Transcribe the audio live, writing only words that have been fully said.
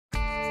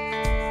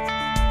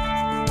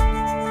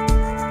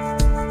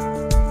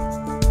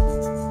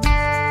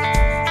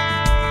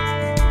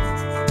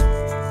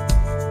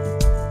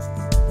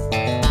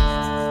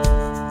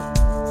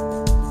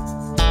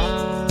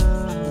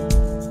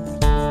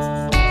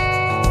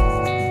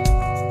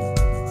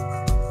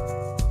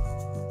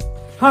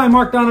Hi,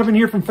 Mark Donovan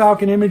here from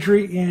Falcon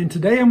Imagery, and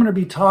today I'm going to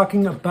be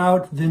talking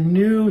about the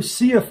new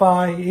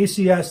CFI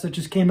ACS that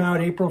just came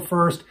out April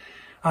 1st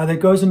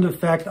that goes into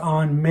effect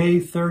on May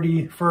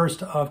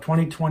 31st of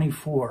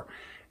 2024.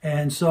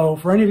 And so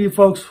for any of you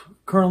folks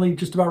currently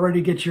just about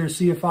ready to get your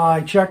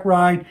CFI check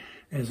ride,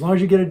 as long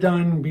as you get it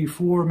done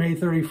before May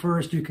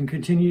 31st, you can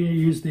continue to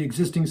use the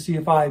existing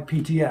CFI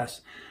PTS.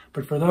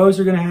 But for those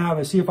who are going to have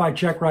a CFI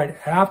check ride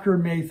after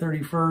May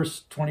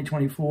 31st,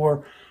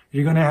 2024,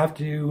 you're going to have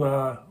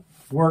to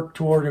work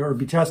toward or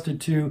be tested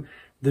to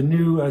the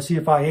new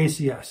CFI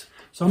ACS.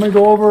 So I'm going to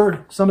go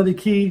over some of the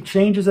key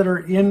changes that are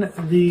in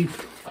the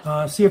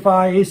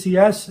CFI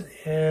ACS,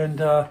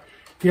 and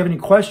if you have any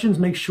questions,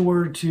 make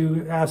sure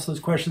to ask those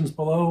questions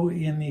below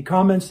in the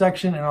comments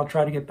section, and I'll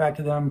try to get back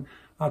to them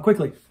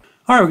quickly.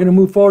 All right, we're going to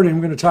move forward, and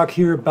we're going to talk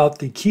here about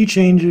the key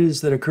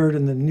changes that occurred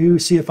in the new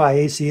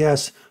CFI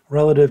ACS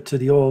relative to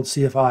the old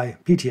CFI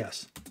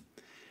PTS.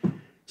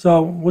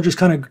 So we'll just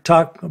kind of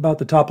talk about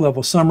the top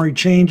level summary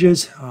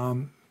changes.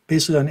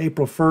 Basically on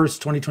April 1st,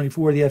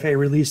 2024, the FAA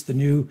released the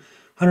new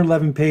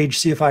 111-page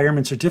CFI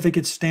Airman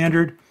Certificate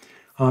Standard.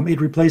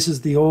 It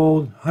replaces the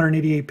old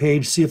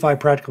 188-page CFI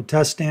Practical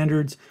Test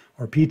Standards,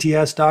 or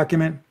PTS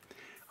document.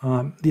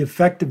 The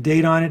effective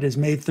date on it is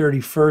May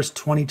 31st,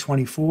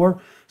 2024.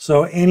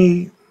 So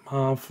any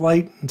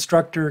flight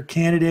instructor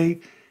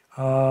candidate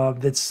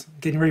that's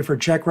getting ready for a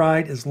check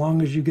ride, as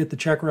long as you get the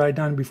check ride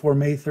done before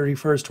May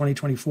 31st,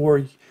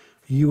 2024,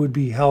 you would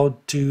be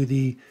held to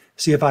the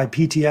CFI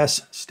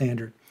PTS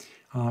standard.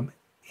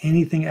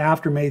 Anything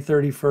after May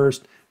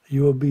 31st,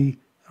 you will be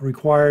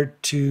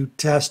required to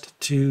test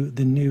to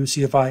the new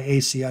CFI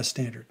ACS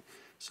standard.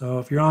 So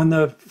if you're on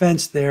the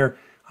fence there,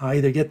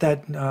 either get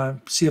that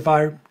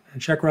CFI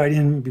check ride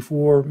in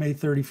before May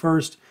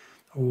 31st,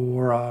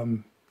 or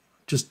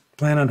just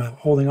plan on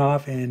holding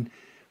off and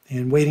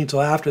waiting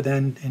until after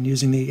then and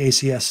using the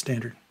ACS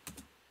standard.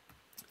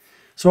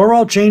 So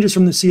overall changes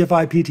from the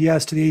CFI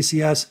PTS to the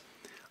ACS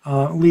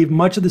leave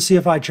much of the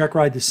CFI check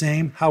ride the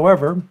same.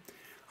 However,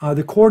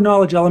 the core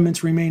knowledge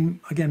elements remain,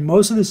 again,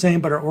 most of the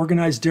same, but are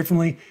organized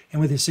differently and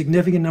with a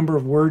significant number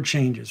of word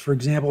changes. For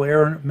example,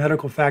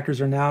 aeromedical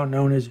factors are now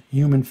known as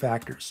human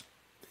factors.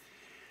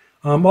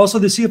 Also,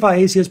 the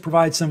CFI ACS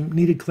provides some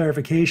needed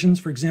clarifications.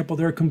 For example,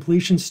 there are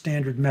completion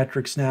standard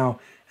metrics now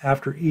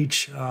after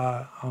each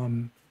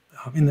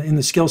in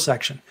the skill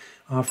section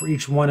for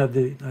each one of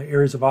the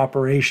areas of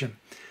operation.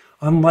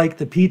 Unlike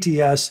the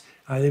PTS,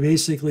 they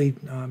basically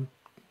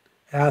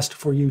asked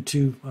for you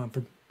to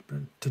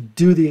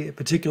do the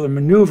particular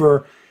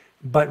maneuver,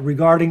 but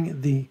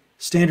regarding the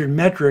standard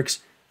metrics,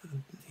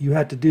 you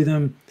had to do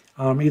them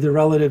either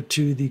relative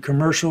to the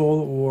commercial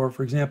or,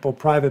 for example,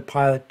 private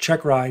pilot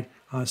check ride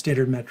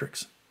standard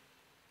metrics.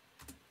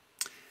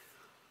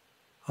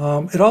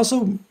 It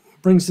also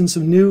brings in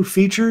some new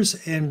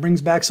features and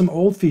brings back some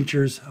old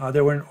features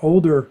that were in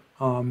older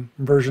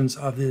versions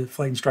of the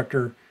flight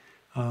instructor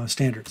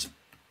standards.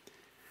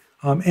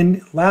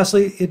 And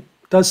lastly, it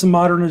does some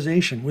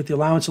modernization with the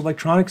allowance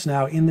electronics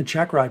now in the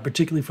check ride,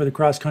 particularly for the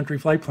cross-country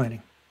flight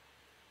planning.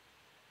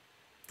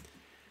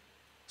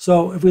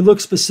 So if we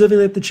look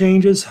specifically at the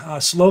changes,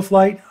 slow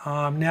flight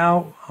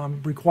now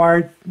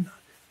required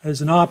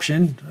as an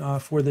option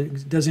for the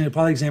designated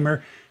pilot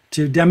examiner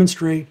to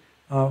demonstrate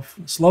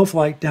slow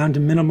flight down to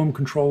minimum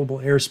controllable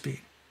airspeed.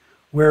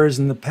 Whereas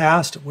in the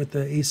past with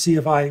the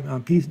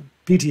CFI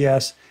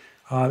PTS,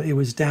 it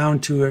was down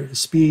to a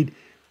speed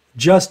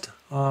just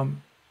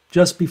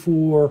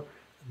before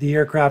the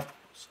aircraft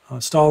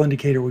stall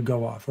indicator would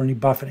go off or any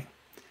buffeting.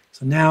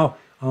 So now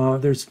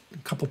there's a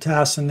couple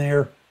tasks in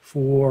there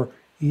for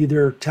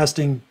either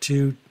testing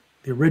to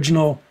the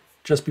original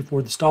just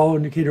before the stall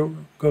indicator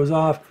goes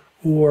off,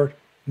 or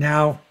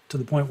now to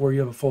the point where you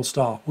have a full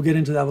stall. We'll get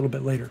into that a little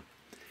bit later.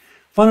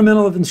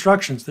 Fundamental of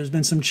instructions, there's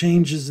been some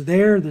changes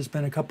there. There's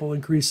been a couple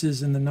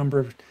increases in the number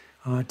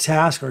of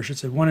tasks, or I should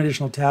say one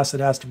additional task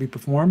that has to be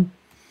performed.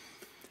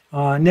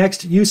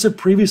 Next, use of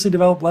previously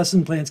developed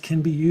lesson plans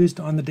can be used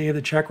on the day of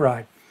the check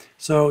ride.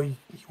 So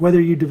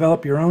whether you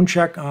develop your own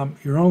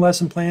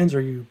lesson plans, or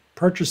you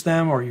purchase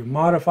them, or you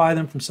modify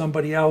them from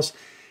somebody else,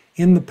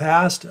 in the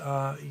past,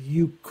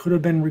 you could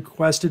have been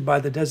requested by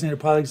the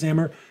designated pilot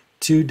examiner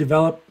to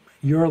develop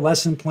your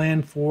lesson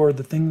plan for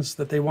the things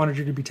that they wanted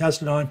you to be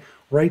tested on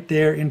right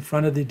there in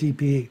front of the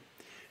DPE.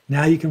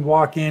 Now you can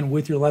walk in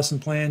with your lesson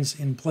plans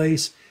in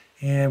place,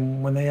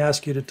 and when they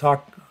ask you to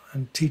talk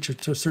and teach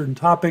a certain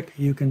topic,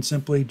 you can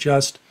simply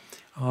just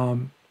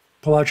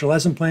pull out your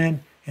lesson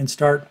plan and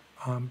start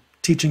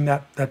teaching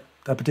that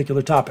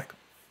particular topic.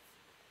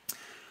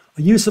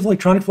 A use of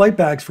electronic flight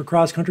bags for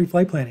cross-country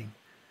flight planning.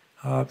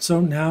 So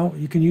now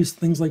you can use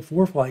things like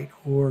ForeFlight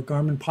or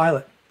Garmin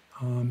Pilot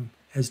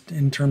as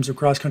in terms of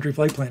cross-country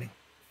flight planning.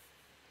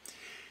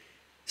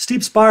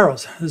 Steep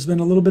spirals, there's been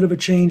a little bit of a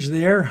change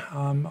there.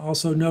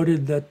 Also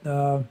noted that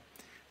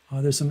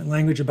there's some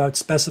language about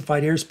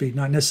specified airspeed,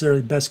 not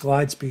necessarily best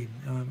glide speed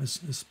is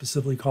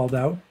specifically called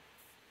out.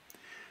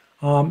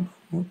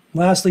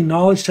 Lastly,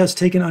 knowledge tests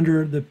taken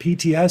under the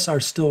PTS are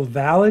still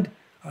valid.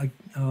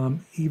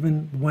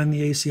 even when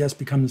the ACS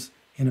becomes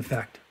in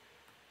effect.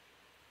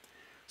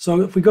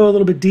 So if we go a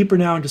little bit deeper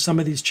now into some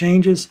of these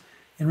changes,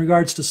 in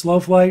regards to slow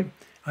flight,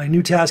 a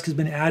new task has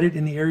been added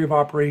in the area of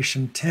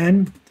operation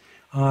 10.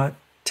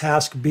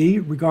 Task B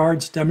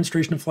regards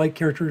demonstration of flight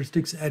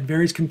characteristics at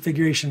various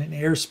configuration and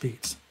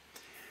airspeeds.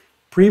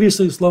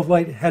 Previously, slow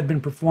flight had been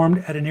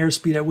performed at an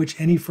airspeed at which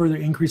any further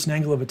increase in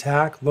angle of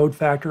attack, load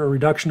factor, or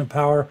reduction of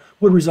power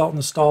would result in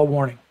a stall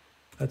warning.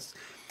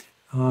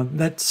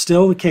 That's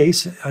still the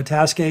case.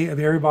 Task A of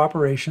area of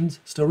operations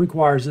still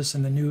requires this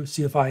in the new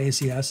CFI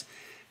ACS.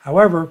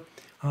 However,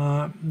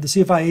 the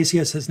CFI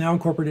ACS has now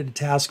incorporated a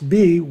Task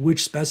B,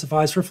 which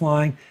specifies for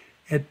flying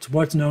at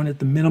what's known as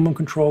the minimum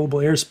controllable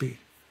airspeed,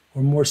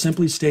 or more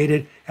simply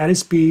stated, at a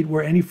speed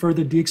where any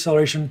further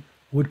deacceleration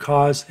would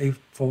cause a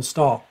full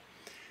stall.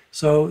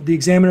 So the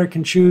examiner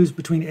can choose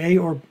between A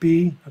or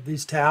B of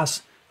these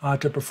tasks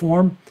to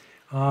perform,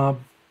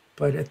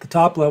 but at the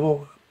top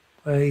level,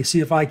 a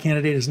CFI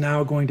candidate is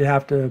now going to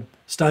have to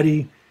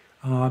study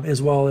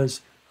as well as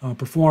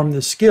perform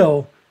the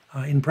skill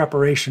in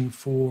preparation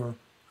for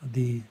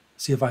the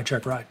CFI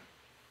check ride.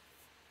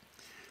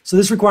 So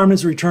this requirement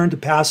is a return to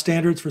past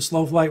standards for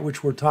slow flight,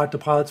 which were taught to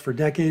pilots for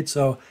decades.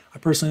 So I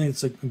personally think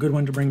it's a good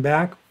one to bring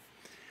back.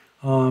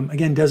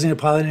 Again, designated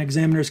pilot and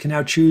examiners can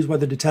now choose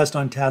whether to test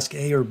on task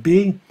A or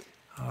B.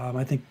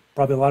 I think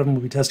probably a lot of them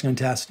will be testing on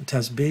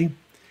test B.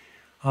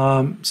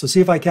 So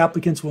CFI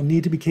applicants will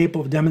need to be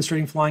capable of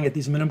demonstrating flying at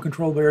these minimum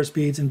controllable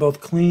airspeeds in both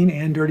clean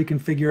and dirty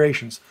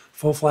configurations,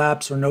 full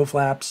flaps or no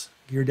flaps,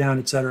 gear down,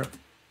 etc.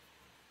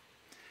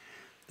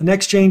 The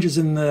next changes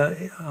in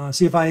the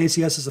CFI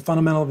ACS is the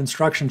fundamental of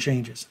instruction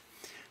changes.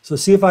 So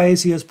CFI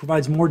ACS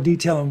provides more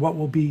detail on what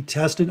will be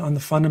tested on the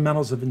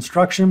fundamentals of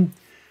instruction.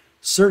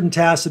 Certain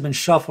tasks have been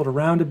shuffled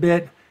around a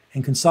bit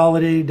and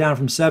consolidated down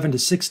from 7 to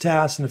 6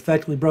 tasks and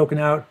effectively broken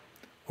out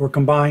or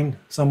combined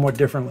somewhat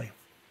differently.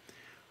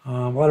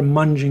 A lot of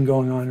munging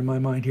going on in my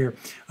mind here.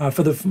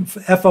 For the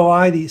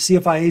FOI, the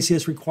CFI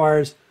ACS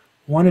requires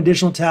one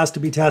additional task to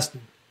be tested.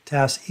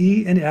 Tasks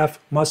E and F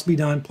must be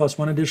done, plus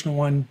one additional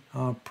one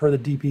per the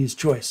DP's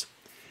choice.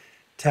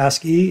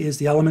 Task E is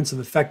the elements of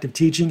effective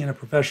teaching in a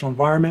professional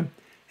environment,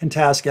 and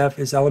Task F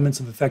is elements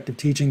of effective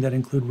teaching that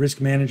include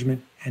risk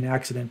management and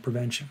accident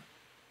prevention.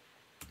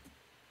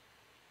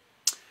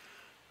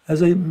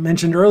 As I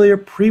mentioned earlier,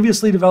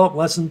 previously developed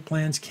lesson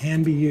plans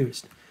can be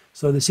used.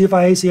 So the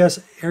CFI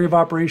ACS Area of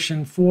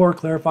Operation 4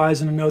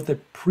 clarifies in a note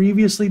that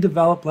previously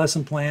developed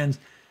lesson plans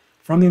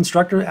from the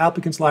instructor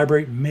applicant's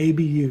library may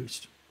be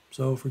used.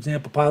 So, for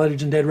example,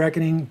 pilotage and dead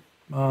reckoning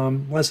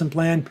lesson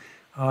plan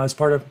as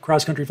part of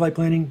cross-country flight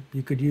planning,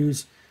 you could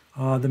use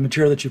the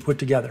material that you put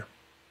together.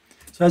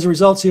 So as a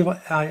result,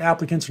 CFI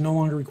applicants are no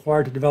longer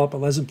required to develop a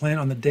lesson plan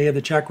on the day of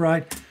the check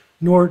ride,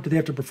 nor do they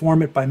have to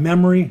perform it by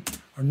memory,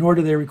 or nor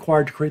do they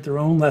require to create their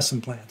own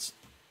lesson plans.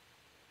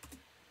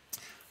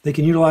 They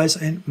can utilize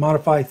and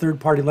modify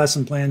third-party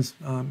lesson plans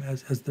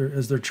as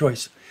their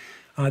choice.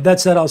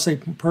 That said, I'll say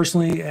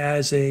personally,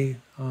 as a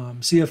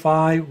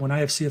CFI, when I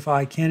have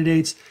CFI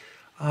candidates,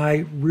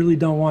 I really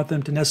don't want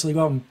them to necessarily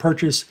go out and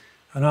purchase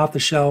an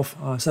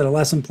off-the-shelf set of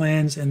lesson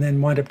plans and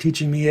then wind up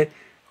teaching me it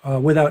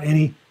without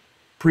any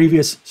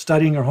previous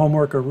studying or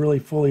homework or really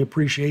fully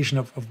appreciation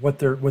of what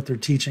they're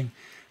teaching.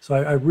 So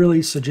I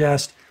really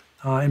suggest,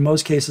 in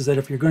most cases, that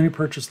if you're going to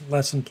purchase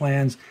lesson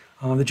plans,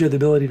 that you have the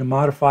ability to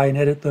modify and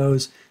edit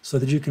those so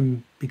that you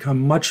can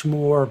become much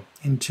more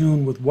in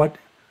tune with what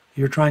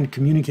you're trying to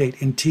communicate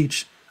and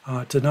teach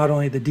to not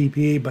only the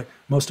DPE, but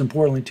most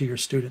importantly to your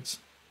students.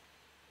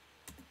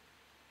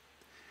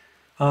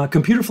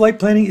 Computer flight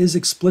planning is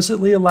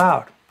explicitly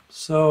allowed.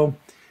 So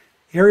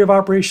Area of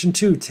Operation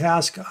 2,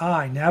 Task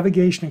I,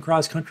 Navigation and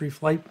Cross-Country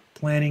Flight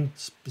Planning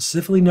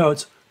specifically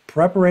notes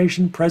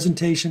preparation,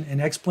 presentation, and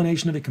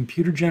explanation of a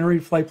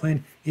computer-generated flight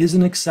plan is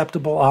an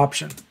acceptable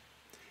option.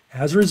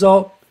 As a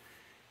result,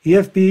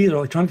 EFB, or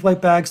electronic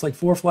flight bags like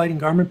ForeFlight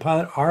and Garmin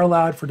Pilot, are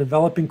allowed for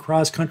developing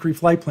cross-country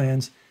flight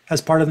plans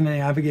as part of the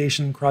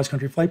navigation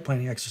cross-country flight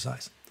planning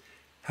exercise.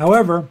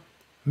 However,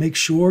 make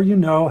sure you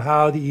know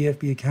how the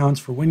EFB accounts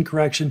for wind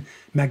correction,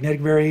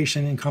 magnetic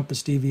variation, and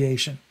compass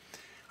deviation.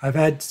 I've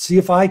had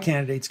CFI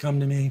candidates come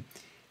to me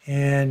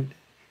and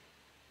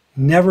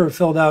never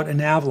filled out a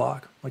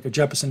navlog, like a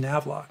Jeppesen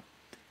navlog.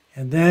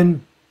 And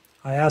then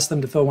I asked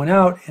them to fill one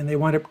out, and they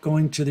wind up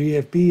going to the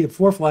EFB at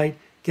ForeFlight,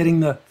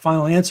 getting the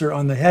final answer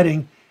on the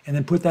heading, and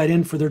then put that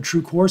in for their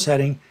true course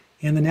heading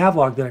in the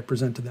navlog that I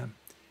present to them.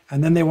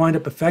 And then they wind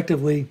up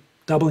effectively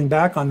doubling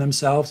back on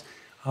themselves,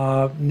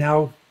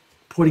 now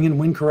putting in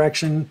wind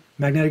correction,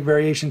 magnetic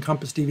variation,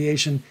 compass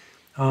deviation,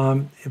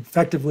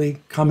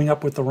 effectively coming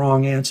up with the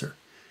wrong answer.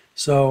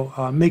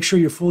 So make sure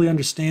you fully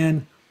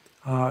understand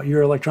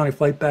your electronic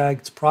flight bag,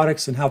 its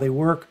products, and how they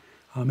work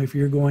if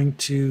you're going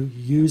to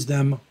use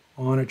them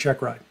on a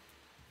check ride.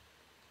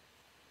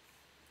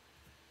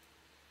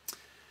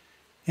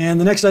 And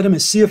the next item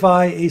is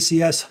CFI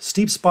ACS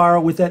steep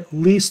spiral with at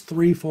least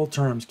 3 full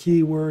terms.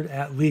 Keyword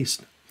at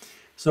least.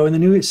 So in the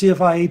new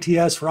CFI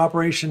ATS for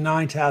Operation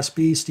 9 Task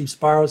B, steep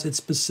spirals, it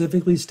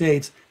specifically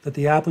states that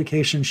the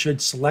application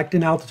should select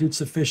an altitude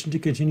sufficient to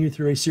continue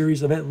through a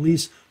series of at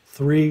least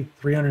 3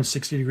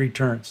 360-degree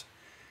turns.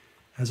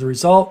 As a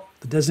result,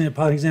 the designated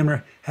pilot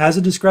examiner has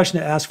the discretion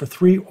to ask for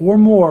 3 or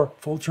more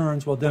full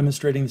turns while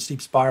demonstrating the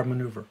steep spiral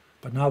maneuver,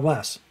 but not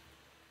less.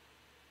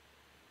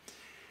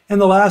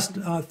 And the last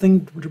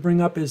thing to bring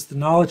up is the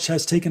knowledge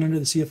tests taken under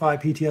the CFI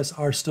PTS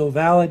are still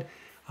valid.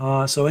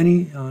 So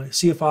any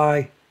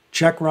CFI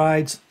check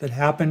rides that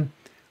happen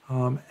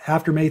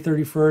after May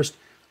 31st,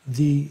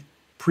 the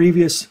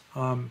previous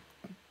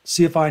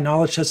CFI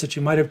knowledge tests that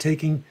you might have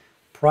taken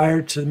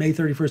prior to May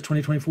 31st,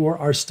 2024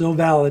 are still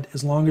valid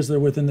as long as they're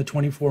within the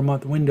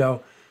 24-month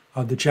window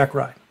of the check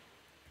ride.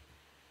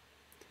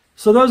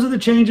 So those are the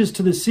changes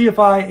to the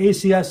CFI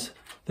ACS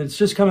that's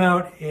just come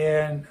out,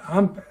 and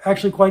I'm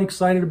actually quite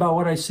excited about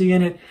what I see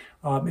in it.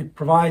 It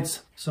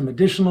provides some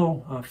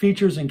additional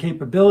features and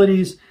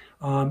capabilities.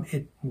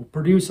 It will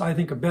produce, I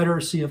think, a better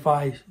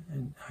CFI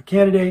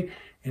candidate.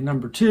 And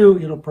number 2,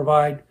 it'll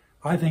provide,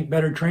 I think,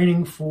 better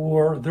training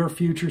for their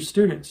future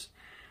students.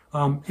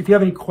 If you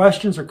have any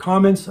questions or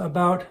comments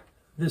about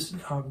this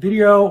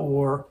video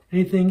or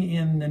anything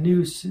in the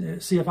new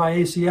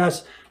CFI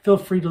ACS, feel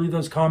free to leave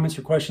those comments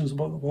or questions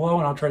below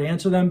and I'll try to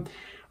answer them.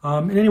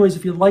 And anyways,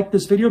 if you like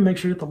this video, make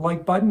sure to hit the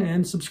like button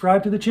and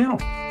subscribe to the channel.